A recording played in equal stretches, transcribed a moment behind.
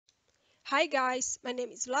Hi guys, my name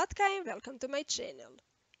is Vlatka and welcome to my channel.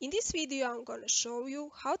 In this video I'm gonna show you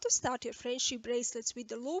how to start your friendship bracelets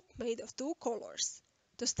with a loop made of two colors.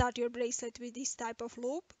 To start your bracelet with this type of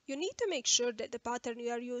loop, you need to make sure that the pattern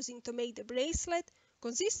you are using to make the bracelet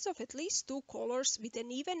consists of at least two colors with an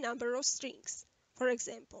even number of strings. For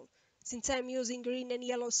example, since I'm using green and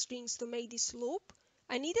yellow strings to make this loop,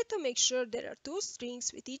 I needed to make sure there are two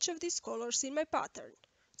strings with each of these colors in my pattern.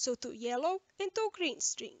 So two yellow and two green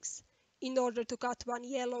strings. In order to cut one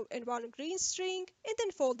yellow and one green string and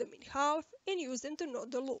then fold them in half and use them to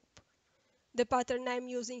knot the loop. The pattern I'm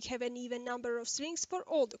using have an even number of strings for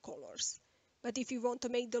all the colors. But if you want to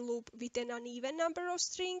make the loop with an uneven number of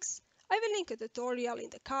strings, I will link a tutorial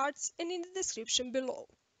in the cards and in the description below.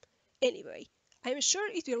 Anyway, I'm sure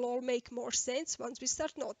it will all make more sense once we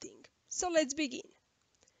start knotting. So let's begin.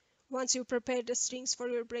 Once you prepare the strings for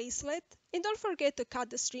your bracelet, and don't forget to cut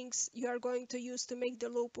the strings you are going to use to make the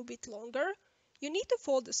loop a bit longer, you need to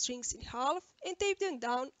fold the strings in half and tape them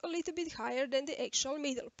down a little bit higher than the actual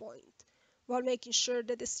middle point, while making sure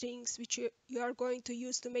that the strings which you are going to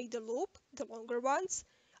use to make the loop, the longer ones,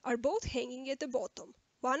 are both hanging at the bottom,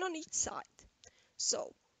 one on each side.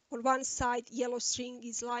 So, on one side yellow string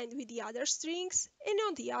is lined with the other strings, and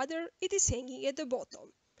on the other it is hanging at the bottom,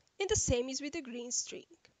 and the same is with the green string.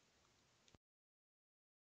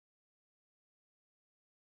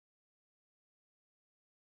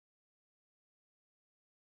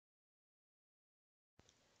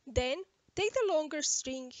 Then, take the longer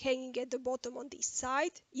string hanging at the bottom on this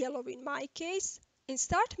side, yellow in my case, and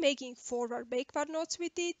start making forward-backward knots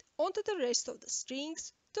with it onto the rest of the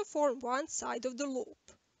strings to form one side of the loop.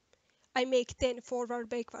 I make 10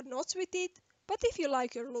 forward-backward knots with it, but if you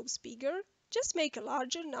like your loops bigger, just make a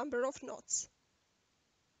larger number of knots.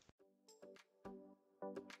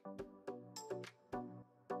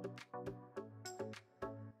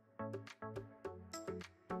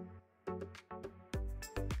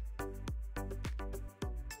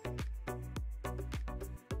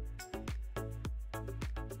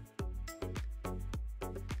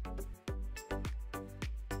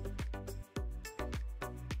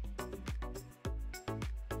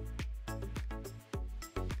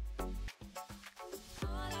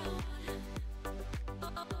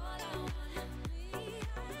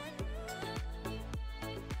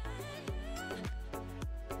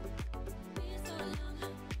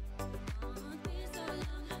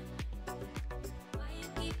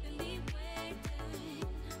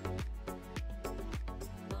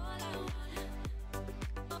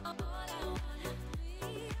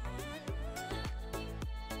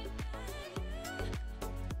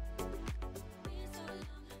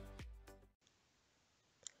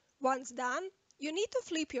 Once done, you need to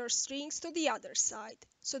flip your strings to the other side,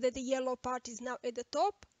 so that the yellow part is now at the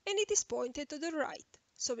top and it is pointed to the right,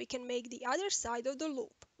 so we can make the other side of the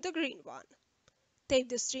loop, the green one. Tape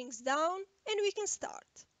the strings down and we can start.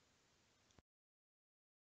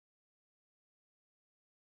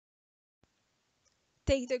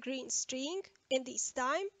 Take the green string and this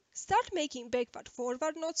time start making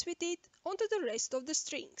backward-forward knots with it onto the rest of the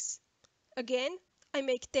strings. Again, I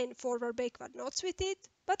make 10 forward-backward knots with it,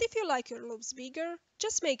 but if you like your loops bigger,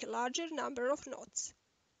 just make a larger number of knots.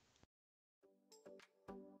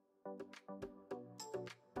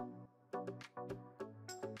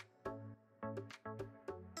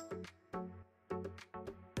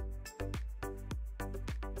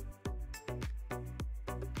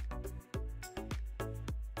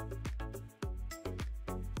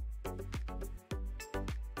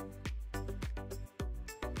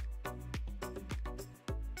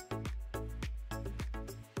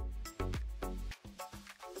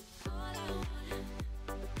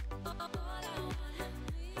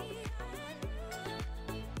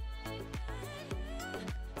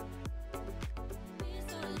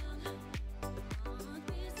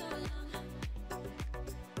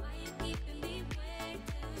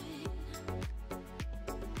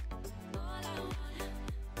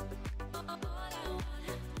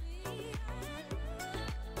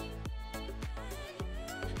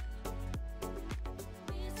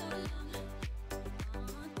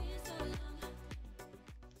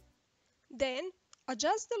 Then,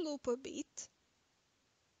 adjust the loop a bit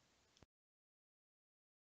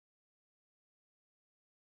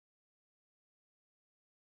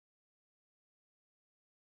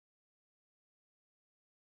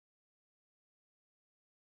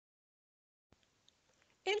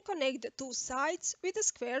and connect the two sides with a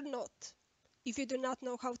square knot. If you do not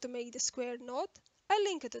know how to make the square knot, I'll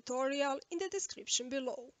link a tutorial in the description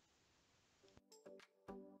below.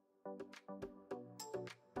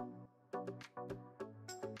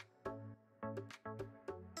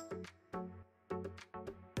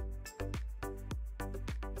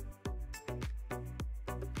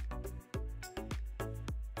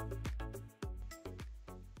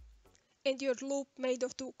 And your loop made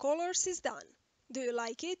of two colors is done. Do you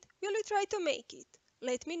like it? Will you try to make it?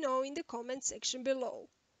 Let me know in the comment section below.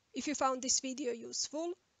 If you found this video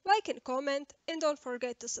useful, like and comment, and don't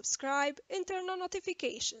forget to subscribe and turn on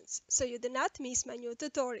notifications so you do not miss my new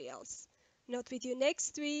tutorials. Not with you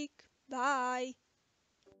next week. Bye!